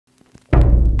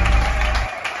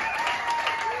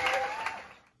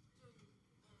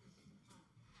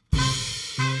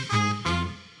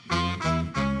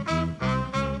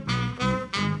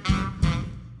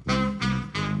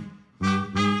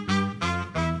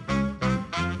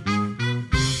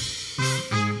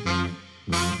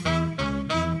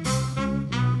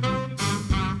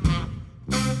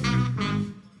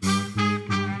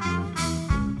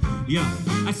Yeah,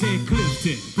 I say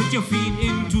Clifton, put your feet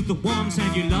into the warm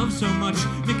sand you love so much.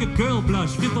 Make a girl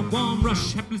blush, feel the warm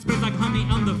rush. Happily spread like honey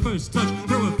on the first touch.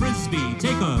 Throw a frisbee,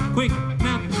 take a quick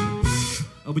nap.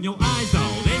 Open your eyes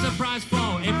though, there's a prize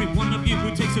for every one of you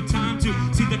who takes the time to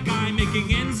see the guy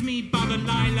making ends meet by the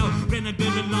Lilo.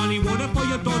 Granadilla lolly, water for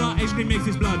your daughter, ice cream makes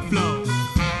his blood flow.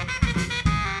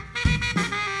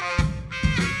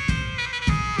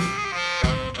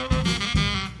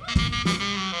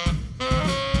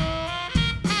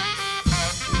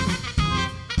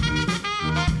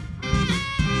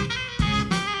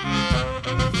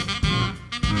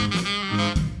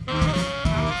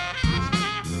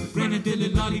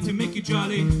 To make you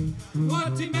jolly,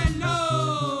 watermelon.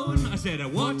 I said a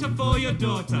water for your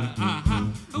daughter.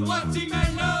 A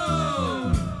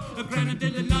watermelon. A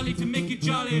granadilla lolly to make you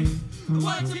jolly,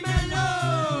 watermelon.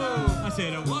 I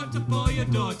said a water for your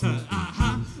daughter.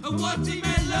 A watermelon.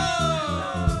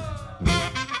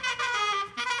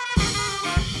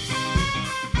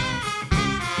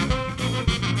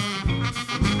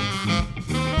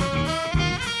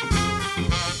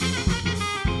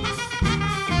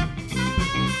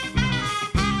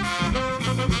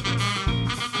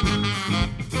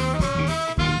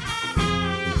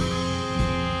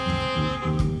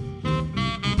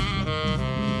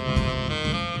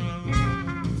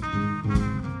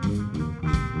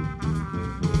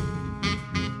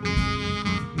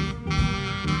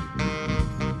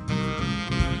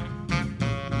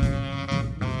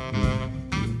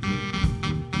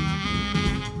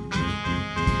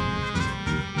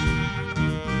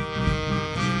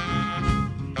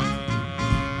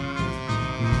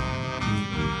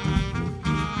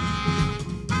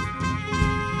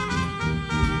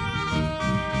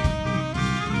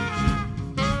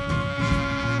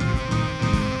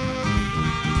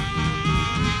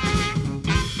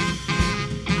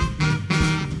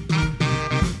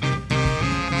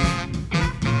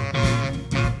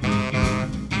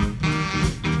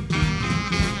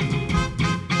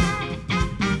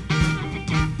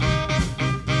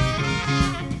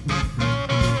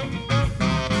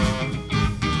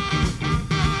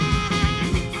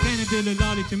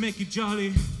 Lolly to make you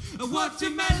jolly, a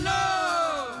watermelon.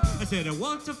 I said a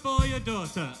water for your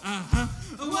daughter, a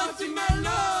watermelon.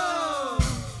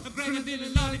 A granadilla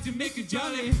lolly to make you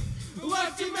jolly, a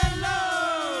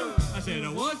watermelon. I said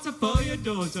a water for your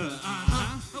daughter,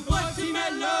 a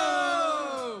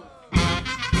watermelon.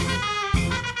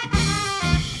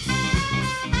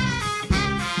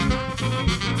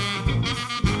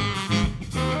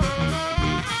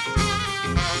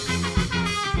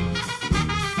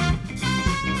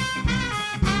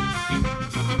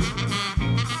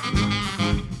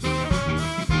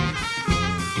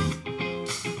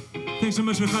 Thanks so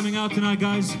much for coming out tonight,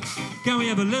 guys. Can we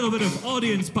have a little bit of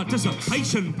audience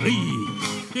participation,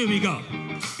 please? Here we go.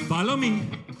 Follow me.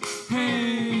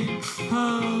 Hey,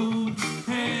 ho,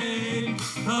 hey,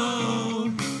 ho,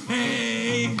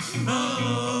 hey,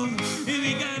 ho. Here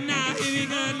we go now, here we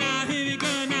go now, here we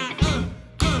go now. Hey,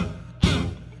 ho,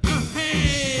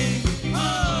 hey, ho,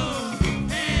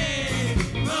 hey,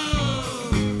 ho,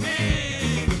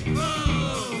 hey,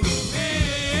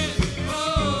 ho,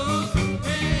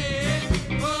 hey,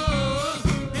 ho,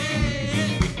 hey,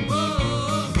 ho.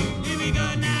 Here we go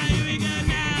now, here we go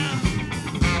now.